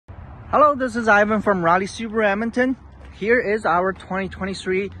Hello, this is Ivan from Raleigh Subaru Edmonton. Here is our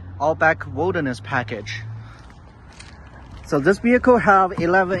 2023 Outback Wilderness package. So this vehicle have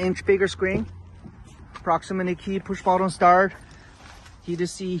 11-inch bigger screen, proximity key, push button start, heated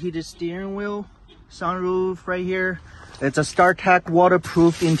seat, heated steering wheel, sunroof right here. It's a StarTech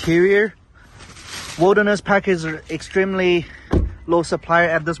waterproof interior. Wilderness package is extremely low supply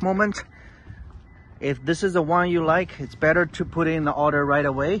at this moment. If this is the one you like, it's better to put in the order right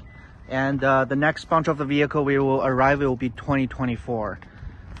away. And the next bunch of the vehicle we will arrive, it will be 2024.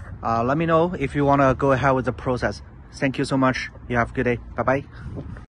 Let me know if you want to go ahead with the process. Thank you so much. You have a good day. Bye-bye.